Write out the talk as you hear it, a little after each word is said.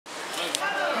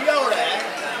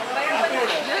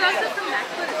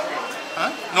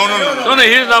No,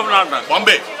 he is not.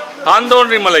 Bombay.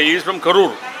 Tandondri Malay, he is from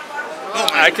Karur. No,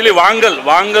 Actually, Vangal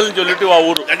Joliti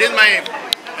Vavuru. that is my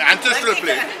ancestral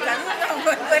place.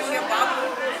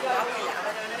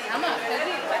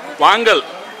 Vangal,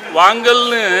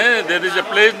 there is a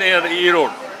place near E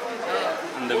Road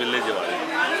in the village of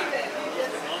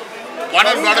What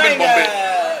has brought up in Bombay?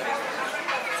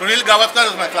 Sunil Gavaskar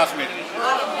was my classmate.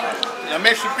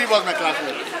 Ramesh Shippi was my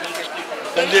classmate.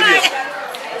 Sanjay Bhi.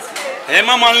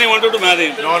 Hema Malini wanted to marry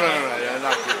him. No.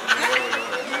 Not true.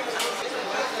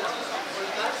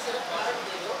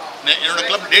 என்னோட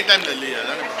club daytime ல இல்லையா?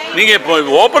 நீங்க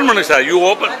open பண்ணுங்க sir. You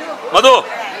open. Madhu.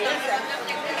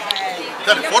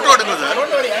 Sir photo எடுங்க sir.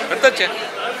 எடுத்தாச்சே.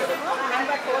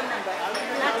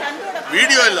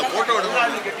 Video இல்ல photo எடுங்க.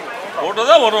 Photo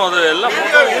தான் வரும் அது எல்லாம்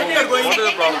photo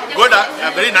problem. Good.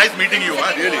 Very nice meeting you.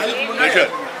 Really. Pleasure.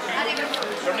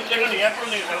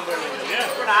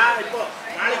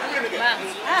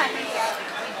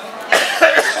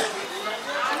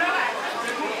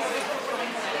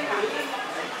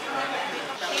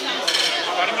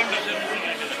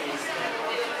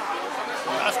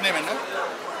 Last name enna?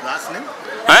 Last name?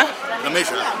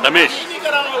 Ramesh. Ramesh.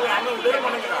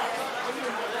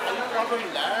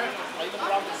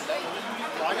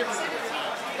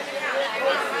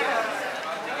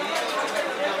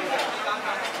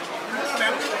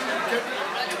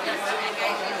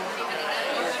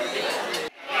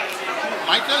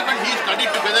 Myself and he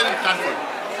studied together in Stanford.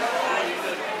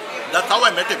 That's how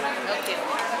I met him. Okay.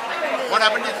 What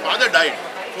happened, his father died,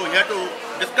 so he had to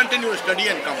discontinue his study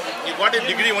and come. He got his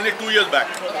degree only 2 years back,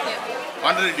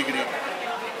 honorary degree.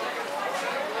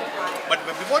 But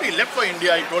before he left for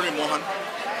India, he told me, Mohan,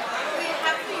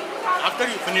 after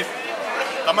you finish,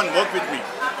 come and work with me.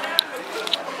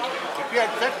 If he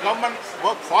had said come and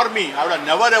work for me, I would have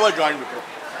never ever joined with him.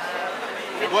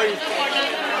 Because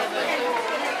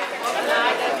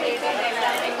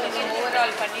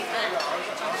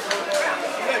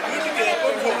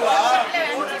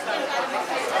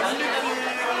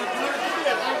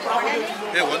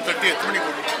hey, 1:30 எத்தனை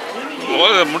மணிக்கு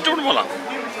முடிச்சு விட்டு போகலாம்.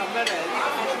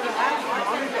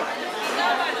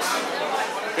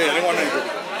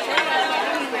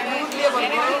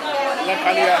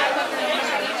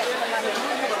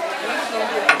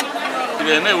 இது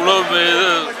என்ன இவ்வளோ இது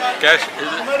cash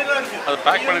இது அதை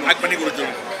பேக் பண்ணி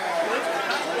கொடுத்துருங்க.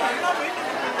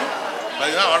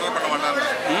 அதுதான் ஆர்டர் பண்ண மாட்டாங்க.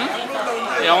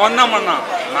 எவன் தான் பண்ணான்,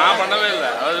 நான் பண்ணவே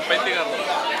இல்லை, அது பைத்தியக்காரன்.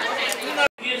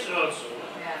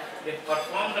 They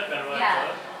perform the curvature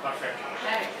perfectly.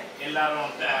 Ellarum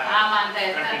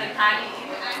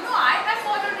No, I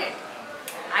followed it.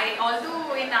 Although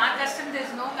in our custom there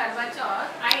is no curvature,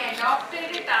 I adopted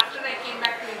it after I came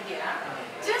back to India,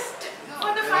 just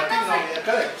for the fun of it.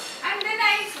 And then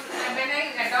when I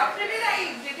adopted it, I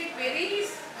did it very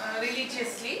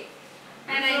religiously,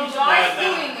 and I enjoyed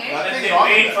doing it. They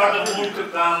wait for the moon to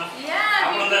come. Yeah.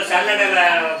 After the salad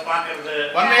பார்க்கிறது.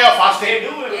 One day of fasting.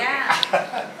 Yeah.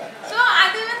 So I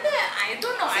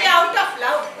don't know. See, out of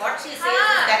love, what she says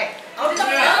is correct. Out of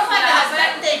love for the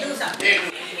husband, they do something.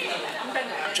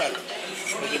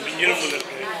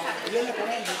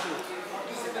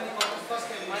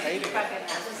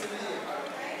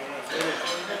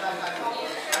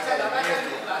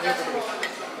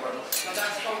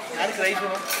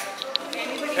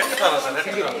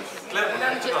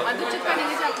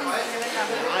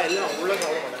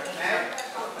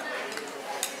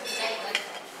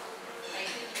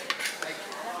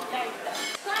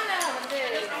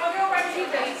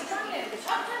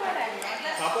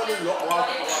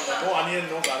 No onion,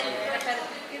 no garlic.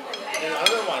 And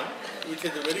another one, which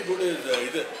is very good, is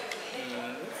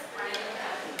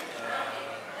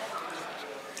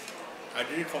I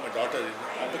did it for my daughter.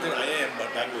 Opposite IIM, but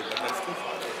Bengalooru, but that's too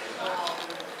far.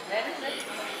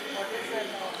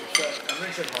 It's a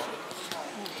convention hall.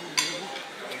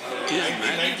 In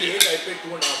 1998, I paid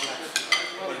 2.5 lakhs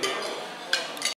per day.